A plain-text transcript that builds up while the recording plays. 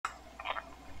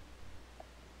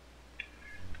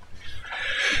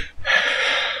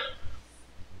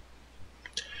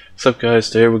What's up, guys?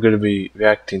 Today I'm gonna be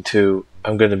reacting to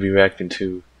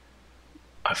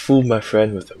I Fooled My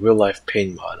Friend with a Real Life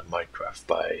Pain Mod in Minecraft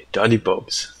by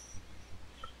Donibobes.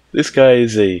 This guy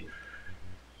is a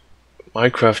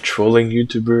Minecraft trolling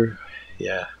YouTuber.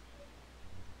 Yeah.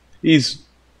 He's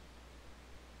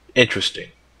interesting,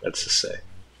 let's just say.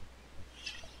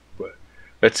 But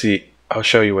let's see, I'll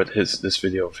show you what this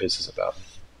video of his is about.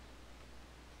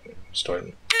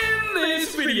 Starting. In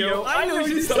this video, I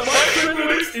noticed that my friend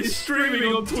is streaming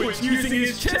on Twitch using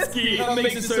his chess key. That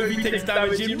makes it so if he takes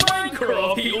damage in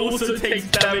Minecraft, he also takes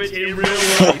damage in real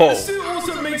life. Whoa. The suit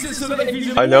also makes it so that if he's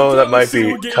in I know that might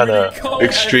water, be kind of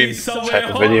extreme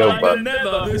type of video, but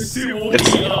it's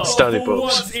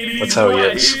Donibobes. That's how he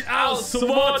is. He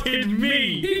outsmarted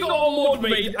me. He got a mod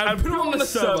made and put it on the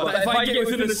server that if I get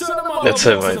within a certain amount of blocks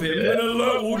of him, an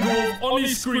alert will go off on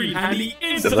his screen and he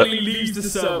instantly leaves the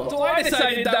server. So I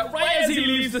decided that right as he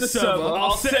leaves the server,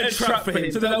 I'll set a trap for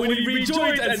him so that when he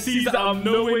rejoins and sees that I'm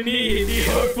nowhere near him, he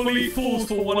hopefully falls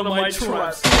for one of my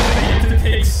traps. I to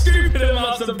take stupid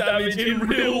amounts of damage in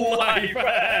real life.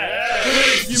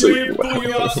 You may have thought you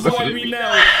outsmart me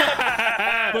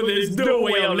now, but there's no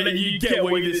way I'm letting you get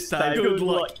away this time. Good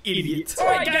luck, idiot.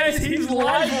 Alright guys, he's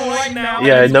live right now.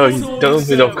 Yeah, I know you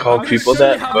don't call people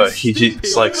that, but he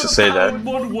just likes to say that.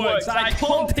 I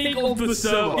can't take off the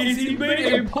server. He made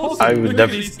it impossible. I would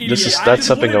never. That's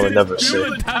something I would never say.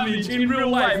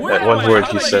 That one word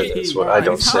he said is what I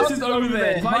don't say.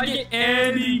 If I get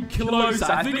any closer,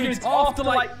 I think it's after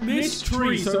like this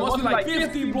tree, so it must be like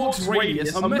 50 blocks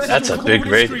radius. That's a big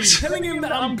radius. Telling him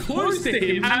that I'm close to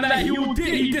him and that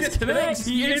he disconnects.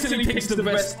 He instantly takes the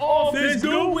vest off. There's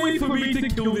no way for me to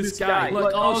kill this guy.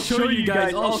 Look, I'll show you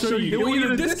guys. I'll show you. He'll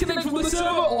either disconnect from the server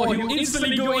or he'll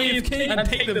instantly go AFK and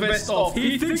take the vest off.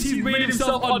 He thinks he's made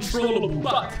himself untrollable,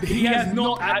 but he has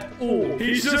not at all.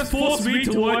 He's just forced me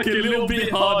to work a little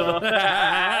bit harder.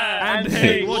 And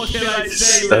hey, what can I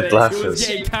say? That laugh is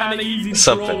kinda easy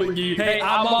something. You. Hey,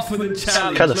 I'm up for the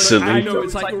challenge. Kind of silly. I know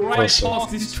it's like right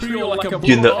past this tree or like a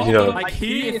like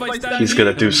here, if I stand he's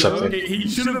gonna do something.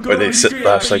 Where they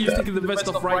laughs like that. The vest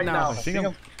off right now.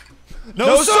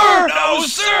 No, sir! No,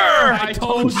 sir! I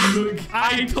told you, Luke.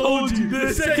 I told you.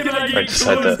 The second I get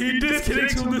close, he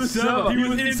disconnects from the server. He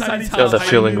was inside his house. You know the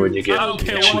feeling when you get. I don't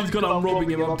care what he's got. I'm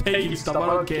robbing him. I'm taking stuff. I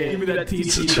don't care. Give me that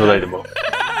TNT. It's relatable.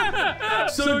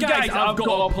 So guys, I've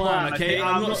got a plan, okay?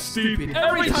 I'm not stupid.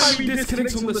 Every time he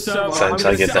disconnects from the server, Sometimes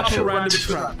I'm I get gonna that set up a feeling. random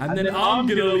trap, and then I'm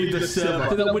gonna leave the server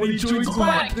so that when he joins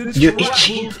back, the You're trap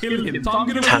itchy. will kill him. So I'm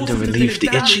gonna Time to force him relieve take the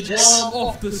damage itchiness. while I'm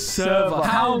off the server.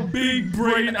 How big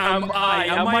brain am I?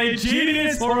 Am I a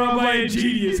genius or am I a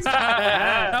genius?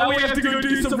 Now we have to go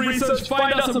do some research,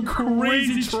 find out some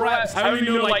crazy traps. I only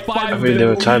know like 5 of them. There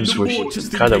were times where he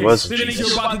kind of was a genius.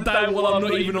 You're about to die while I'm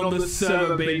not even on the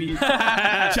server, baby.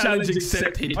 Challenge accepted.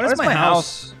 Why does my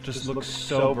house just look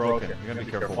so broken? You're gonna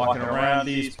be careful walking around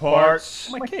these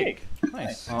parts. My cake.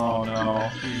 Nice. Oh no.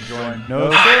 Please join.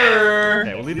 No, sir.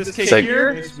 Okay, we'll leave this cake here.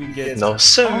 In case we get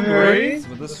hungry.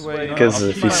 So this way. Because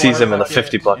if he sees him in a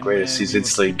 50-block radius, he's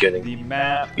instantly getting.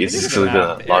 He's instantly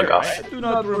gonna log off. I do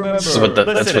not remember. That's what the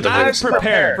Listen, I'm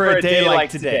prepared for a day like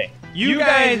today. You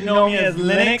guys know me as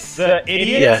Linux, the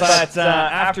idiot, but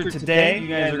after today, you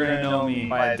guys are gonna know me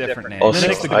by a different name. Also,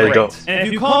 Linux the I Great. don't. And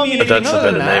if you call me anything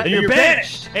other than that, then you're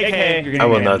banished. AKA, you're I gonna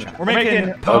will be not. banished. We're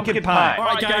making pumpkin pie.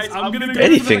 Alright guys, I'm gonna go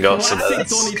Anything else than that,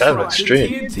 that's kind of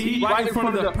extreme.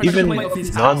 Even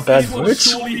non-bad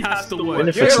words? Even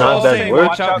if it's not bad words,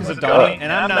 watch out because of Donnie,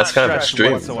 and I'm not that's kind of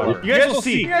stressed extreme. whatsoever. You guys will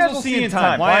see. You guys will see in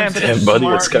time why I'm such a Damn, buddy,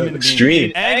 smart it's kind of human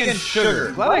extreme. being. Egg and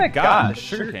sugar. Glad I got the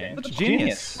sugar cane. That's a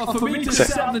genius. For me to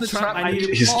set up the trap, I need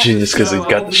He's genius because he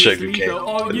got the sugar cane.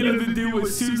 All you have to do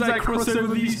as soon as I cross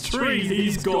over these trees,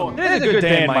 he's gone. It is a good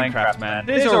day in Minecraft, man.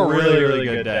 It is a really, really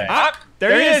good day. Ah,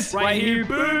 there he is. Right here,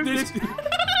 boom. This.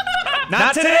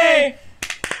 Not today.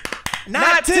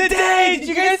 Not today! Did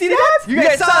you guys see that? You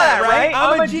guys saw that, right?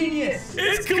 I'm a genius.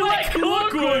 It's like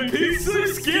clockwork. He's so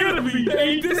scared of me.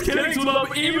 He disconnects when I'm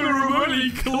even remotely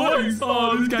close.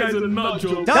 Oh, this guy's a nut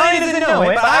job. Donnie doesn't know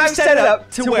it, but I've set it up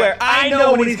to where I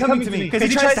know when he's coming to me. Because he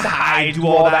tries to hide, do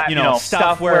all that, you know,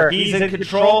 stuff where he's in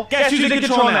control. Guess who's in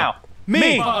control now?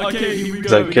 Me! Okay, here we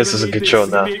go. I guess it's a good show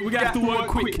now. We're gonna have to work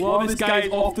quick. While this guy's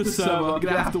off the server, we're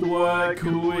gonna have to work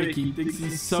quick. He thinks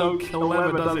he's so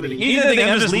clever, doesn't he? He doesn't think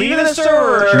I'm just leaving the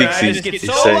server. He thinks I just get he's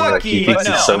so saying like lucky. he thinks But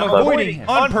no, he's so I'm clever. avoiding him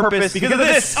on purpose because of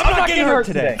this. I'm not getting hurt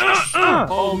today.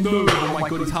 Oh no! Oh my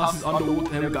god, his house is underwater.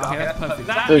 There we go. Okay, that's perfect.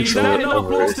 Thanks a lot,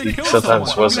 overrated.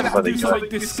 Sometimes wasn't funny, Something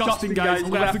disgusting, guys. I'm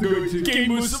gonna have to go to game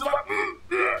mode.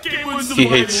 Game mode he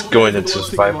hates going into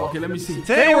survival. Okay, let me see.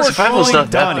 Survival's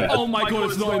not that bad. Oh my god,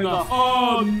 it's not enough.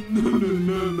 Oh, no.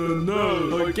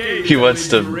 Okay. He wants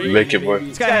to make it work.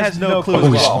 This guy has no clue.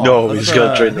 Oh, no, he's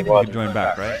gonna drain the water. Join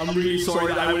back, right? I'm really sorry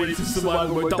that I went into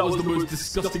survival mode. That was the most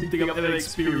disgusting thing I've ever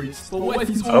experienced. But what if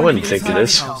he's I wouldn't think it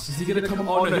is. Is he gonna come?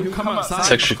 Oh no, he'll come outside.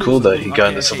 It's actually cool that he got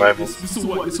into survival. This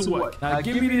will work. Now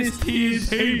give me this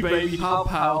TNT, baby. Pow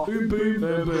pow. Boom boom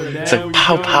boom boom. It's like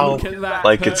pow pow,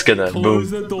 like it's gonna boom.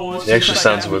 It actually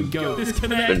sounds when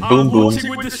boom boom.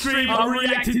 I'm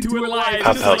reacting to it live.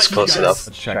 Pow pow's close enough.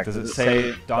 Let's check. Does it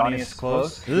say Donnie is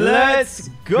close? Let's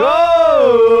go!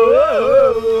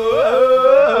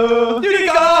 Dude, he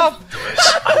got off!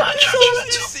 I'm not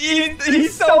judging.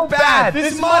 He's so bad!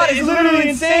 This mod is literally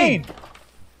insane!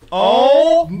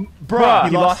 Oh, bruh,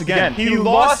 he lost again. He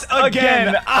lost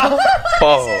again! Oh.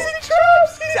 He's using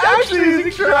traps! He's actually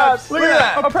using traps! Look at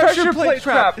that! A pressure plate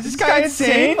trap! Is this guy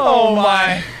insane? Oh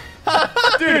my...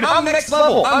 Dude, I'm next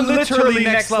level. I'm literally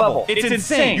next level. It's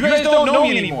insane. You guys don't know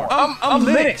me anymore. I'm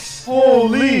Linux.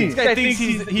 Holy! This guy thinks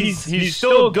he's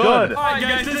still good. Alright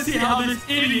guys, let's see how this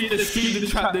idiot escaped the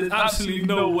trap. There's absolutely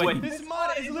no way. This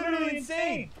mod is literally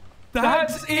insane.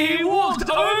 He walked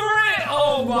over it!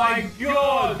 Oh my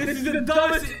god! This is the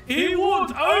dumbest. He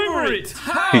walked over it!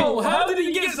 How? How did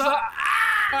he get so...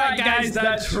 Alright guys,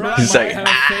 that trap might have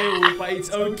failed, but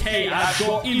it's okay. I've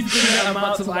got infinite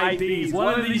amounts of IDs.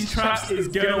 One of these traps is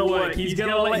gonna work. He's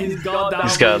gonna let his guard down.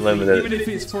 He's got even if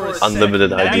it's for a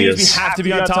unlimited ideas. That means we have to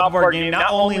be on top of our game,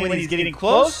 not only when he's getting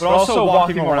close, but also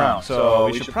walking around. So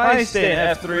we should probably stay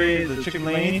at F3, the chicken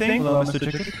lane thing. Hello, Mr.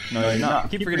 Chicken. No, you're not.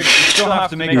 Keep forgetting. We still have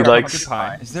to make our pumpkin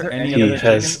pie. Is there any other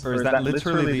chicken, or is that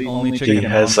literally the only chicken? He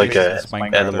has like a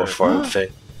animal farm thing.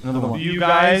 Do you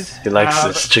guys he likes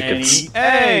his chickens.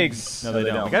 Eggs? No, they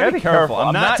don't. We gotta be careful.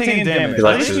 I'm not taking damage. He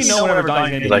likes his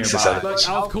animals.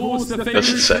 Of course, the favorite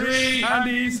tree,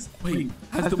 Andy's. Wait,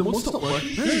 has the mod stopped working?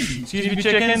 Excuse me,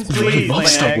 chickens, please mod lay an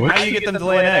stop egg. working? How do you get them to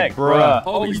lay an egg? Bruh.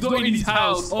 Oh, he's not in his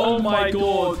house. Oh my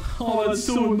god. Oh, that's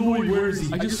so annoying. Where is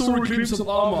he? I just saw a glimpse of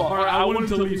armor. Alright, I want him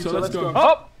to leave, so let's go.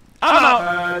 Oh! I'm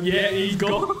out! Yeah, he's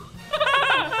gone.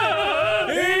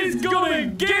 He's gone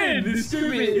again! This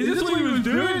stupid. Is this what he was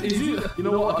doing? Is he? You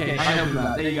know what? Okay, I helped him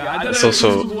out. There you go. That's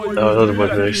also another one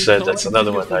where he said that's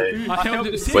another one I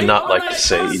would not like to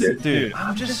say either. Dude,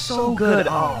 I'm just so good.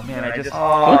 Oh man, I just.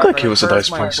 Looked like he was a nice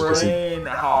person because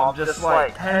I'm just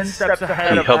like 10 steps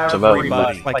ahead. He helped him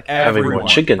out by having more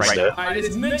chickens there. Alright,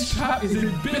 this next trap is a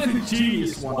bit of a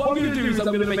genius one. What I'm gonna do is I'm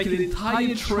gonna make an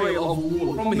entire trail of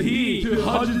water from here to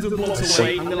hundreds of blocks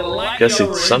away. I'm gonna light guess it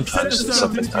it sometimes it's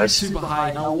something nice. super high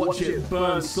and I'll watch it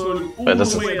burn slowly. But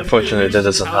unfortunately, that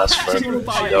doesn't last forever. If you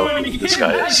know who this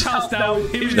guy is,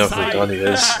 if you know who Donnie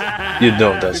is, you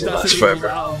know it doesn't last forever.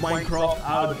 Minecraft,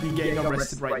 I would be getting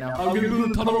arrested right now. I'm gonna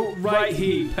build a tunnel right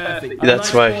here. Perfect.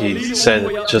 That's why he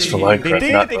said it just for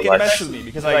Minecraft, not for life.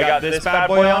 Because I got this bad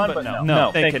boy on, but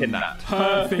no, they cannot.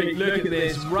 Perfect. Look at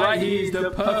this. Right here is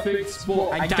the perfect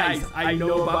spot. And guys, I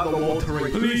know about the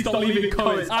watering. Please don't leave it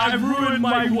comments. I've ruined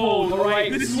my world.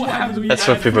 Alright, this is what happens when you that's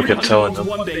what people kept telling them.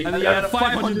 one day and then you add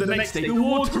 500 the next day. The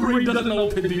watering doesn't know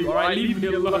what to do. Alright, leave me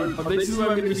alone. But this is where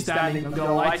I'm gonna be standing. I'm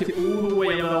gonna light it all the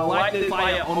way. I'm gonna light the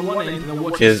fire on one end and then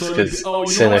watch it slowly.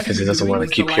 Saying that because he doesn't want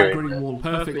to keep hearing.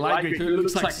 Perfect. Light green. So it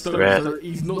looks like stone. So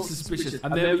he's not suspicious.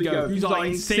 And there we go. Use our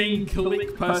insane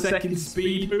click per second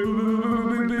speed.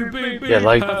 Yeah,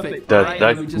 like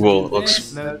that wall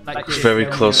looks very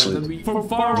closely.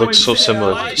 Looks so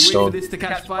similar to the stone. This to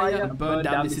catch fire and burn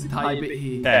down this entire bit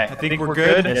here. Hey, I think we're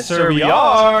good. Yes, sir, we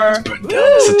are. Burn down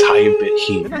this entire bit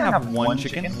here. Didn't I have one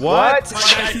chicken? What?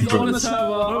 He's on the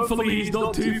server. Hopefully he's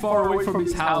not too far away from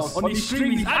his house. On his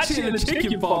stream, he's actually in a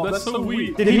chicken farm. That's so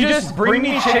weird. Did he just bring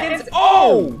me chickens?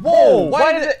 Oh! Whoa!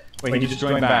 Why did it... Wait, he just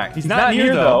joined back. He's not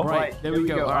near though. Right, there we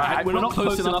go. Alright, we're not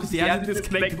close enough because he hasn't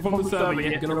disconnected from the server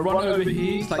yet. We're gonna run over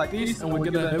here like this, and we're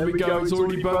gonna, there we go. It's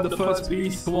already burned the first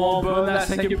piece. Come on, burn that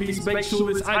second piece. Make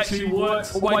sure this actually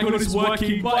works. Oh my god, it's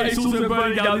working, but it's also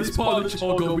burning down this part of the...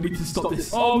 Oh god, we need to stop this.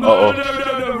 Oh no,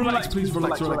 no. Relax, please,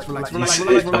 relax.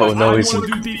 Oh no, he's... I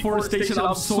want to do deforestation.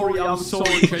 I'm sorry.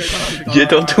 Yeah,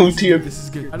 don't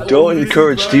don't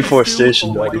encourage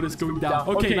deforestation, buddy. Oh my god, it's going down.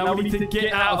 Okay, now we need to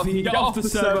get out of here. Get off the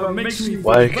server. Make sure you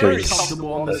why? very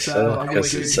comfortable on the server. What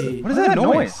is that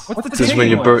noise? What's the this is when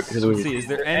you burn. This is when is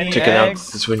there any taking out. eggs?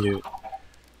 This is when you.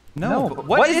 No, but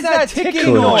what is that ticking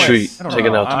killing noise? a tree,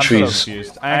 taking out the trees.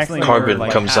 Carbon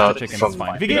comes out from.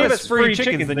 If you give us free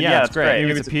chickens, then yeah, it's great.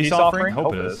 Maybe it's a peace offering.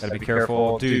 Hope it is. Gotta be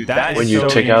careful, dude. That when is you so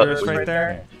take out, right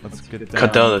there. Let's get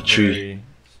cut down a tree.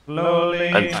 slowly.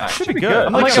 And should be good.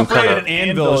 I'm like some afraid kind an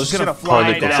anvil is gonna fly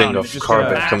particle down. thing of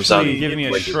carbon comes out give me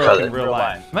a when you stroke cut in it. real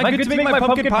life. Am I good to make my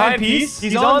pumpkin pie in peace?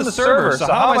 He's on the server, so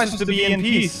how am I supposed to be in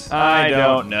peace? I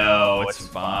don't know. It's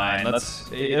fine.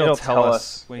 It'll tell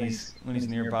us when he's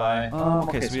nearby.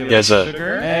 Okay, so we have He has a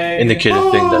sugar, indicator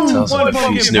thing that tells him if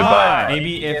he's nearby.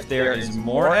 Maybe if there is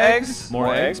more eggs,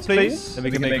 please. Then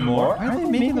we can make more. Why are they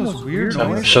making those weird It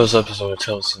noises? shows up as when it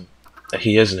tells him that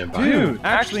he is nearby. Dude,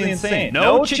 actually insane.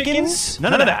 No chickens,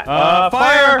 none of that.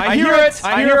 Fire! I hear it!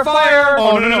 I hear a fire!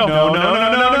 Oh,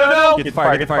 no. Get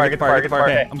fire.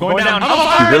 Okay, I'm going down. I'm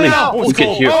on fire Really? now! You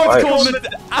can hear fires.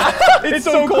 It's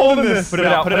so cold in this. Put it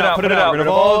out. Rid of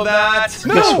all of that.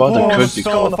 Guess what? There could be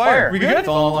Still on cold. the fire. We good?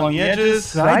 All along the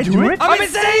edges. Did I do it? I'm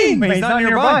insane! Wait, he's not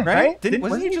nearby, right?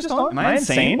 Wasn't he just on? Am I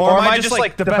insane? Or am I just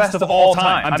like the best of all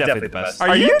time? I'm definitely the best.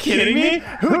 Are you kidding me?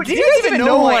 Do you guys even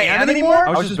know who I am anymore? I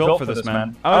was just built for this,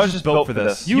 man. I was just built for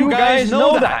this. You guys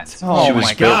know that. Oh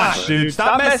my gosh, dude.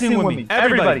 Stop messing with me.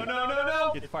 Everybody.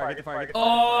 No. Get the fire.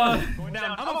 Going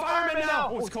down. I'm a fireman now.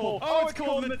 Oh, it's cold.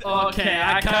 Okay,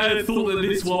 I kind of thought that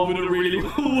this one wouldn't really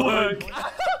work.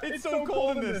 It's so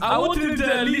cold in this. I wanted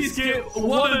to at least get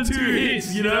 1 or 2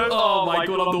 hits, you know? Oh my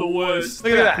god, I'm the worst.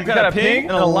 Look at that. We've got a pig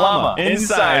and a llama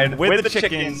inside with the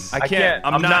chickens.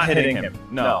 I'm not hitting him.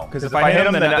 No. Because if I hit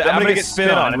him, then I'm going to get spit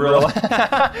on in real life.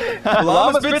 The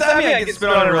llama spits at me, I get spit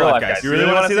on in real life, guys. You really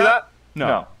want to see that?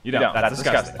 No, you don't. That's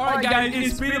disgusting. Alright guys,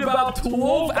 it's been about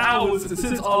 12 hours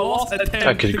since our last attempt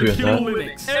I could agree to with kill that.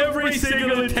 Linux. Every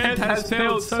single attempt has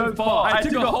failed so far. I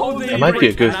took a whole day That might be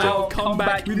a good and I'll come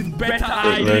back with better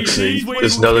Actually, ideas.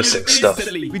 is noticing stuff.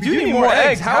 We do need more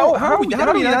eggs. How are we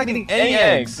not getting any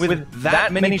eggs with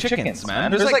that many chickens,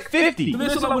 man? There's like 50. For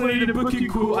this one, I'm going to need a book and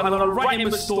quill and I'm going to write him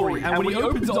a story. And when he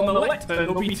opens it on the lectern,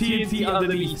 there'll be TNT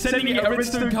underneath, sending it a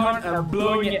redstone current and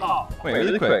blowing it up. Wait,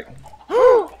 really quick.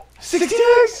 60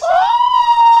 eggs!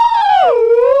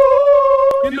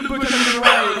 In the book, I'm going to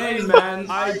write, hey man,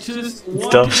 I just wanted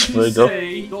Stuff's to made up.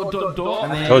 say ... And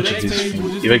then Told you, the next page will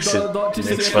he makes just dot, it just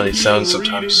makes say funny everything sounds you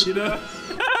read it, sometimes. you know?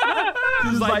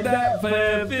 Just like that,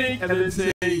 perfect, and then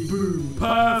say boom,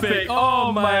 perfect,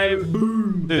 oh my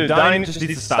boom. Dude, Donnie just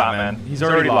needs to stop, man. He's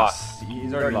already lost.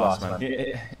 He's already lost, man.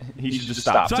 He should just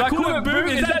stop. Should I call it boom?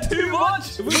 Is that too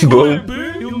much? If we call it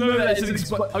boom, he'll know that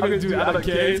it's an I'm gonna do it, I don't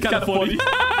care, it's kinda funny.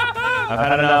 I've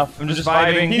had enough. I'm just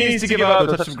vibing. He needs to give up.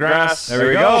 Go touch some grass. There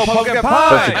we go. Pumpkin pie.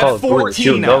 But if you call At it boom, 14 now,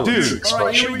 you'll know dude. it's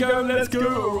Alright, here we expression. go, let's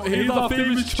go. Here's our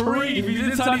famous tree. If he's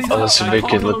inside his Unless house, you I make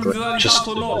can't it look know if he's like inside his just house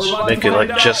or not. We're about make to it like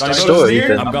find just out. a story,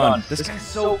 then I'm gone. This guy's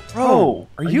so... Bro,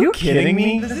 are you kidding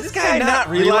me? Does this guy not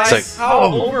realize It's like,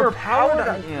 how overpowered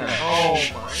I am? Oh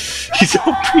my... he's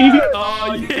OP.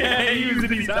 Oh yeah, he was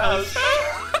in his house.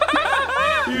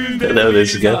 There it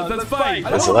is again. That's fine.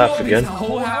 There's a laugh again. The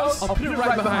whole house, I'll put it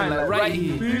right behind, like right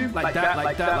here. Boom, like that,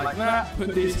 like that.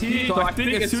 Put this here. So I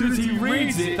think as soon as he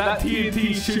reads it, that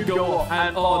TNT should go off.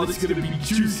 And oh, this is gonna be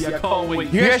juicy. I can't wait.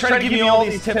 You guys try to give me all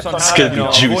these tips on It's how gonna to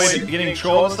be juicy. avoid getting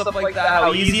trolled and stuff like that,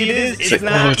 how easy it is. It's like,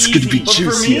 not oh, it's gonna be easy. But for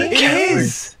juicy. me, I it can't wait.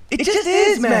 is. It just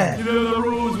is, man. You know the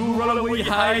rules, we'll run away,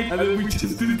 hide, and then we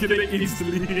just disconnect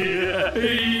instantly.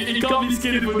 It can't be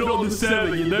scared if we're not on the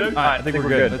server, you know? Alright, I think we're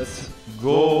good. Let's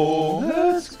go.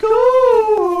 Let's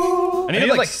go. I need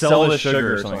to like sell this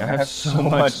sugar or something. I have so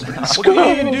much. What can you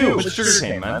even do with sugar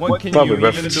cane, man? What can Probably you even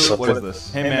reference do? What is something.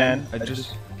 this? Hey, man, I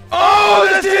just... Oh,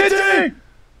 that's TNT!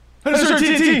 I just heard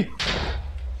TNT!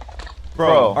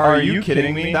 Bro, are you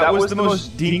kidding me? That was the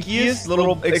most dinkiest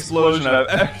little explosion I've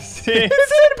ever seen.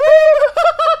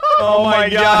 Oh my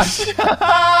gosh.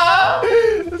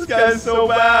 This guy's so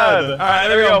bad. Alright,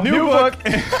 there we go. New book.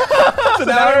 So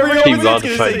now every Keep opens on it's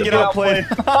gonna fighting say get the out play.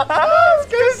 This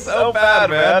guy's so bad,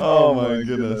 man. Oh my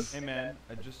goodness. Hey man,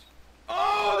 I just...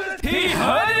 Oh, He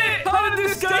heard it! How did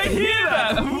this guy hear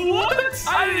that? What?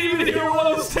 I didn't even hear while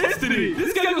I was testing it.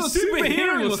 This guy was super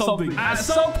hearing or something. At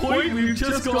some point, we've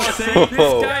just got to say,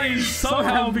 this guy is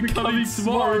somehow becoming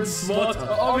smarter and smarter.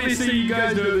 Obviously, you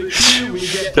guys know the cue. We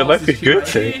get That might past be a this good right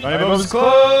thing. here. my most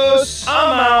close.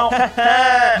 I'm out.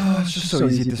 Oh, it's just so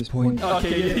easy at this point.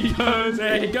 Okay, there he goes.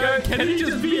 There you go. Can he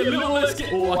just be a little less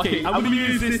scared? Oh, okay. I'm gonna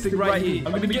use this thing right here.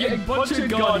 I'm gonna get a bunch of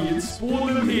guardians,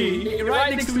 spawn them here,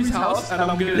 right next to his house, and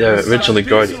I'm gonna. Yeah, originally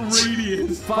guardians.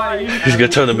 Radius 5. He's gonna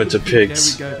turn them into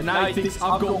pigs. There we go. And now he thinks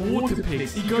I've got water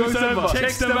pigs. He goes over,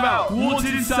 checks them out. Water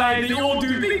inside. They all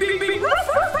do bing, bing, bing, ruff,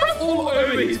 ruff, ruff, all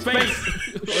over his face.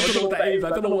 I don't know what that is. I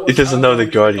don't know what. He doesn't know the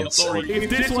guardians. Sorry. If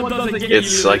this one doesn't get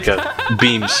It's you, like a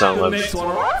beam sound the of next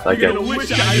one, like you're a. gonna wish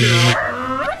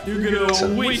that you're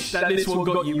gonna wish that this one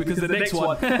got you because the next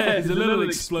one is a little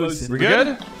explosive. We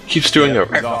good? Keeps doing a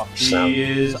He sound.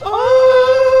 is...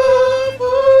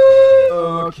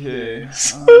 Okay.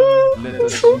 Let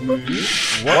us move.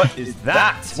 What is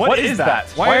that? What is that?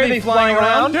 Why are they flying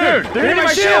around? Dude, they're hitting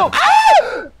my shield!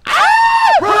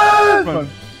 Run!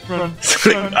 Run.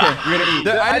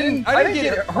 I didn't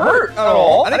get hurt at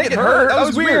all. I didn't get hurt. That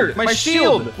was weird. My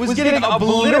shield was getting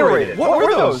obliterated. What were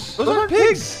those? Those aren't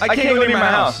pigs. I can't go near my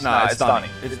house. Nah, it's Donnie.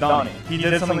 It's Donnie. He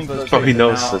did something to those pigs. Oh, he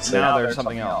knows that's it. Now there's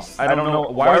something else. I don't know.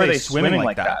 Why are they swimming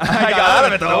like that? I got out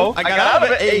of it though. I got out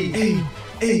of it.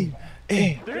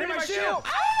 Hey. They're hitting my shield.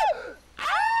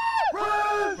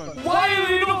 Why are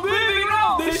they not moving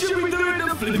around? They should be doing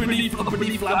the flippity,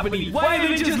 floppity, flappity. Why are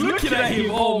they just looking at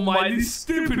him? Oh my, these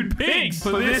stupid pigs.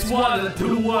 For this one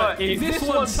to work, if this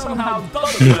one somehow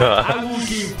doesn't work, I will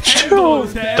give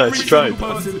 $10 to every single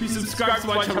person who subscribes to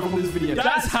my channel from this video.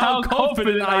 That's how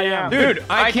confident I am. Dude,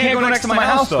 I can't go next to my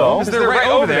house though, because they're right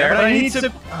over there, but I need to...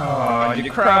 Oh,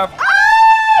 you crap.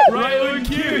 Right on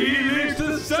cue, he lives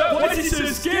to serve. Why is he so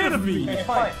scared of me?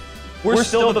 We're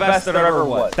still the best that ever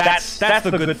was. That's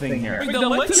the good thing here. It's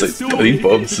like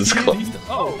Donibobes is called.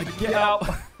 Oh, get out.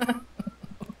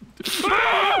 This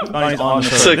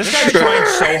guy's trying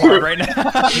so hard right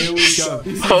now. Here we go.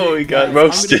 Oh, he got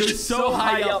roasted. I'm so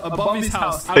high up above his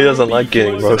house. He doesn't like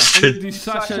getting roasted. I'm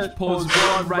 // pause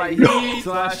 1 right here. /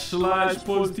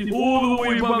 pause 2 all the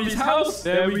way above his house.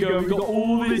 There we go. We got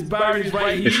all these barriers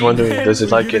right here. If you're wondering, does he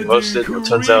like getting roasted? Well, it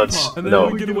turns out it's no.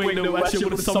 Actually, I'm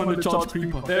gonna summon the charge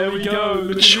creeper. There we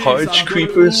go. Charge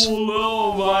creepers?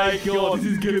 Oh my god, this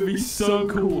is gonna be so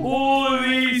cool. All of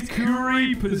these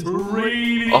creepers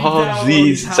raining. All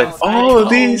these, it's like all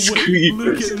these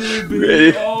creepers.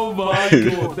 Ready? Oh my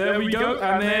god, there we go.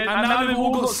 And now they've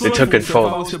all got slow took it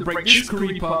fall to break this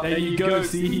creeper. There you go.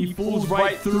 See, he falls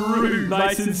right through,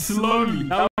 nice and slowly.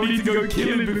 Now we need to go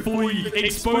kill him before he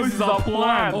exposes our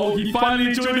plan. Oh, he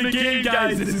finally joined the game,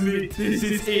 guys. This is it. This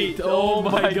is it. Oh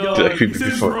my god. Did I creep This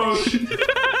is before?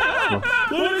 What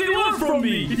does he want from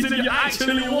me? He said he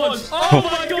actually wants. Oh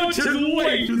my god, just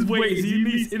wait. Just wait. Is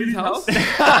he in his house? This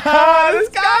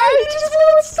guy, he just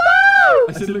won't stop!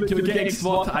 I said, look, you're getting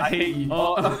smarter. I hate you.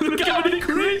 Oh, look how many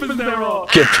creepers there are.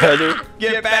 Get better.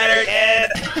 Get better, kid!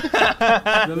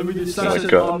 Now let me just Oh my undo,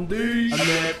 God. and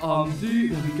then undo.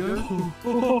 There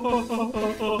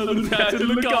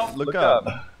we go. Look up. Look up.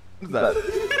 What's that?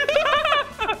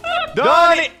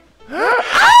 Donnie!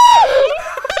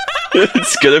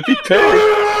 It's gonna be paid.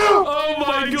 Oh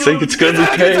my god. It's like it's gonna be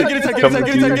paid. Come on,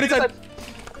 dude.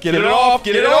 Get it off!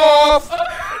 Get it off!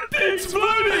 It's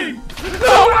exploding.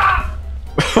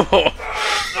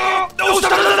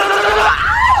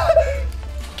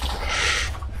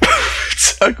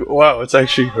 It's like, wow, it's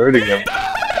actually hurting him.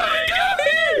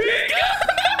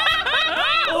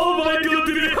 Oh my god,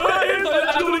 did it hurt him?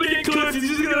 I don't want to get close. He's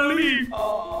just gonna leave.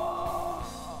 Oh,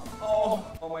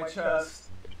 my chest.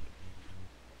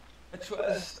 My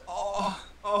chest. Oh.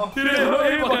 Did it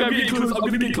hurt him? Okay, I'm getting close. I'm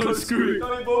gonna get close. Screw it.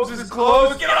 Donibobes is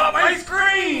close. Get off my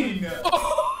screen!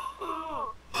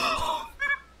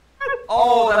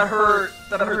 Oh, that hurt.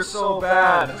 That hurt so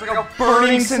bad. It's like a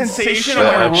burning sensation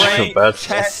on my right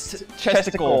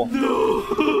chesticle. I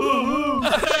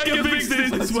can fix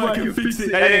this. I swear I can fix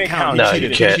it. That didn't count. No, He you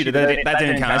cheated. can't. He cheated. That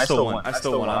didn't count. I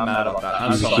still won. I'm mad about that.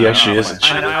 I'm sorry. He actually isn't.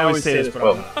 I always say this, but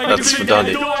Well, that's for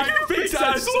Donnie. I can fix it.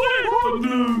 I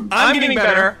swear. I'm getting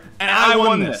better, and I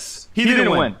won this. He didn't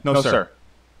win. No, sir.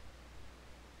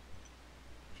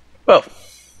 Well,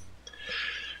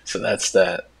 so that's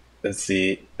that. It's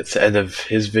the end of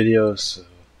his video. So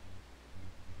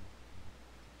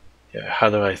yeah, how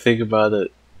do I think about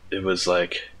it? It was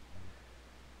like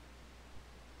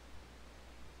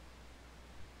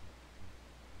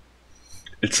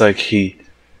it's like he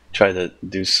tried to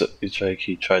do so. It's like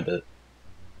he tried to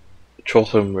troll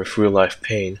him with real life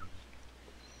pain.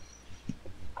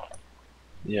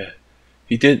 Yeah,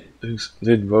 he did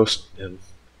roast him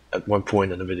at one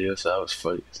point in the video, so that was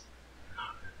funny.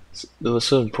 So there were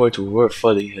certain points where were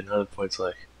funny, and other points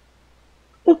like,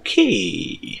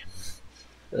 okay.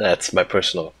 That's my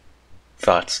personal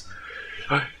thoughts.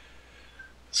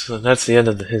 So that's the end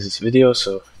of his video.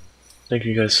 So thank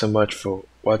you guys so much for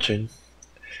watching.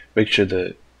 Make sure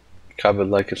to comment,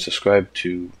 like, and subscribe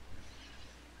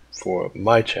for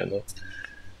my channel.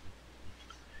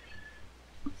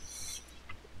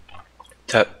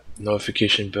 Tap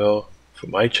notification bell for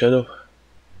my channel.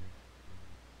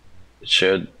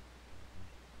 Share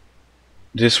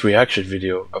this reaction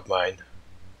video of mine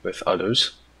with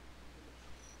others.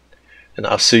 And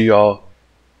I'll see y'all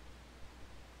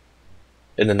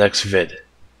in the next vid.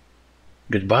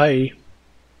 Goodbye.